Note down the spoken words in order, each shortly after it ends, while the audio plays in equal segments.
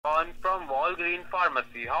On from Walgreens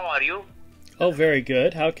Pharmacy. How are you? Oh, very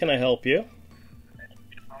good. How can I help you?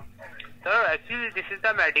 Sir, actually this is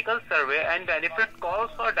the medical survey and benefit calls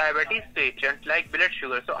for diabetes patients like blood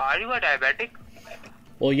sugar. So are you a diabetic?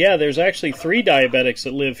 Well, yeah, there's actually 3 diabetics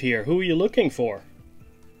that live here. Who are you looking for?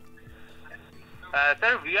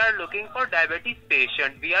 Sir, we are looking for diabetes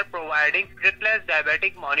patient. We are providing prickless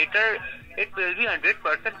diabetic monitor. It will be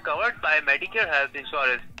 100% covered by Medicare health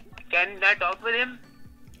insurance. Can I talk with him?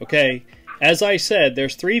 Okay, as I said,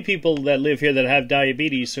 there's 3 people that live here that have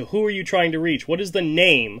diabetes, so who are you trying to reach? What is the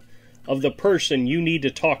name of the person you need to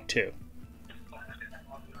talk to?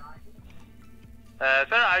 Sir,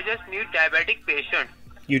 I just need diabetic patient.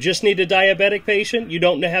 You just need a diabetic patient? You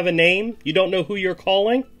don't have a name? You don't know who you're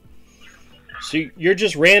calling? So you're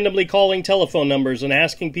just randomly calling telephone numbers and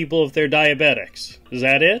asking people if they're diabetics. Is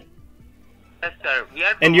that it? Yes, sir. We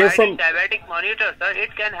are And you're providing from... diabetic monitor, sir.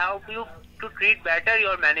 It can help you to treat better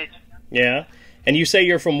your manage. Yeah. And you say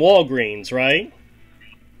you're from Walgreens, right?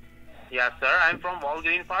 Yes, sir. I'm from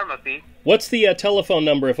Walgreens Pharmacy. What's the telephone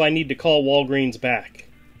number if I need to call Walgreens back?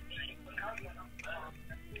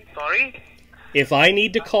 Sorry? If I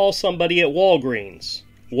need to call somebody at Walgreens,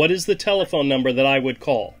 what is the telephone number that I would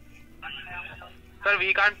call? Sir,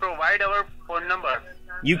 we can't provide our phone number.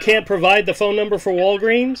 You can't provide the phone number for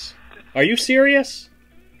Walgreens? Are you serious?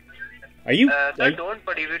 Are you... Sir, don't,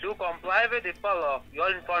 but if you do comply with HIPAA law,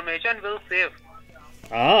 your information will save.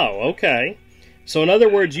 Oh, okay. So in other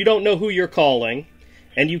words, you don't know who you're calling,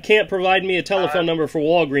 and you can't provide me a telephone number for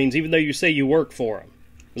Walgreens even though you say you work for them.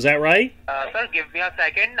 Is that right? Sir, give me a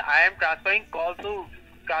second. I am transferring call to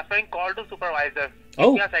supervisor.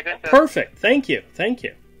 Oh, give me a second, sir. Perfect. Thank you. Thank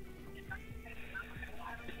you.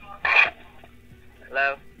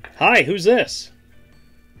 Hello. Hi, who's this?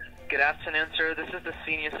 Good afternoon, sir. This is the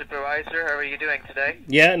senior supervisor. How are you doing today?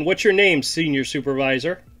 Yeah, and what's your name, senior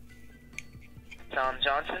supervisor? Tom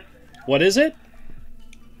Johnson. What is it?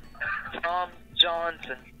 Tom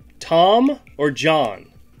Johnson. Tom or John?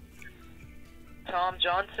 Tom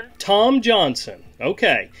Johnson. Tom Johnson.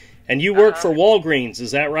 Okay. And you work for Walgreens,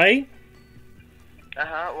 is that right?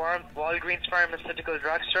 Walgreens Pharmaceutical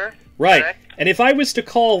Drugstore. Right. Correct. And if I was to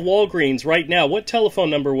call Walgreens right now, what telephone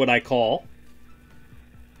number would I call?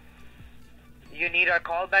 You need our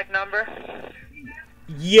callback number?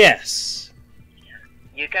 Yes.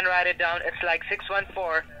 You can write it down. It's like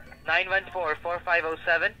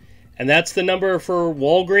 614-914-4507. And that's the number for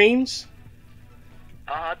Walgreens?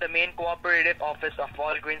 The main cooperative office of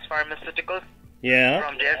Walgreens Pharmaceuticals. Yeah.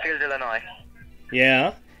 From Deerfield, Illinois.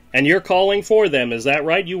 Yeah. And you're calling for them, is that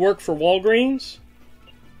right? You work for Walgreens?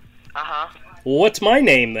 Well, what's my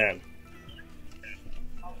name then?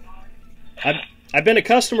 I've been a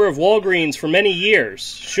customer of Walgreens for many years.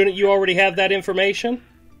 Shouldn't you already have that information?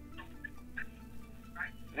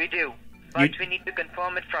 We do, but we need to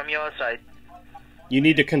confirm it from your side. You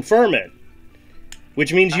need to confirm it,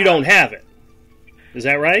 which means you don't have it. Is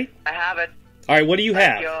that right? I have it. All right, what do you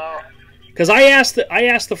have? Because I asked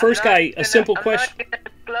the first guy a simple question. I'm not going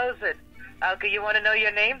to close it. Okay, you want to know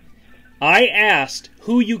your name? I asked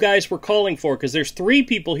who you guys were calling for because there's 3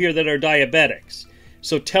 people here that are diabetics.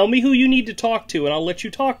 So tell me who you need to talk to, and I'll let you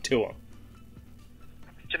talk to them.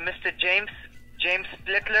 To Mr. James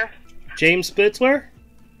Splittler. James Spitzler?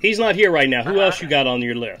 He's not here right now. Who else you got on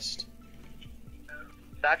your list?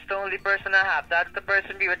 That's the only person I have. That's the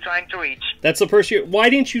person we were trying to reach. That's the person. Why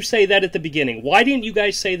didn't you say that at the beginning? Why didn't you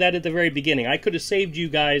guys say that at the very beginning? I could have saved you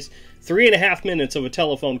guys 3.5 minutes of a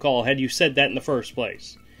telephone call had you said that in the first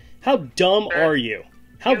place. How dumb are you?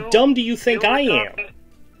 How dumb do you think I am?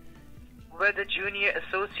 With a junior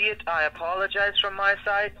associate, I apologize from my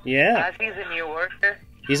side. Yeah. As he's a new worker.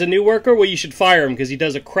 He's a new worker? Well, you should fire him because he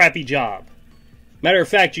does a crappy job. Matter of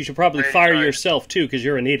fact, you should probably fire yourself too because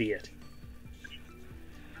you're an idiot.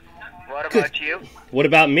 What about you? What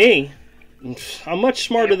about me? I'm much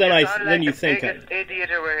smarter than you think I am. You're the biggest idiot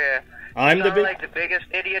over here. I'm the like the biggest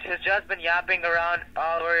idiot who's just been yapping around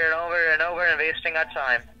over and over and over and wasting our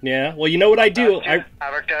time. Yeah, well, you know what I do? Have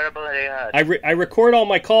a terrible day ahead. I record all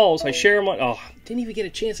my calls. I share them on... Oh, didn't even get a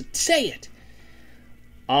chance to say it.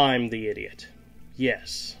 I'm the idiot.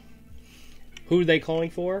 Yes. Who are they calling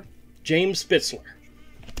for? James Spitzler.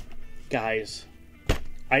 Guys,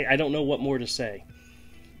 I don't know what more to say.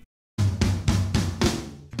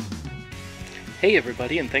 Hey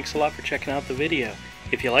everybody, and thanks a lot for checking out the video.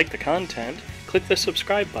 If you like the content, click the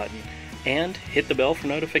subscribe button and hit the bell for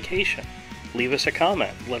notification. Leave us a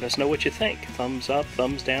comment. Let us know what you think. Thumbs up,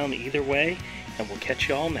 thumbs down, either way, and we'll catch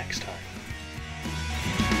you all next time.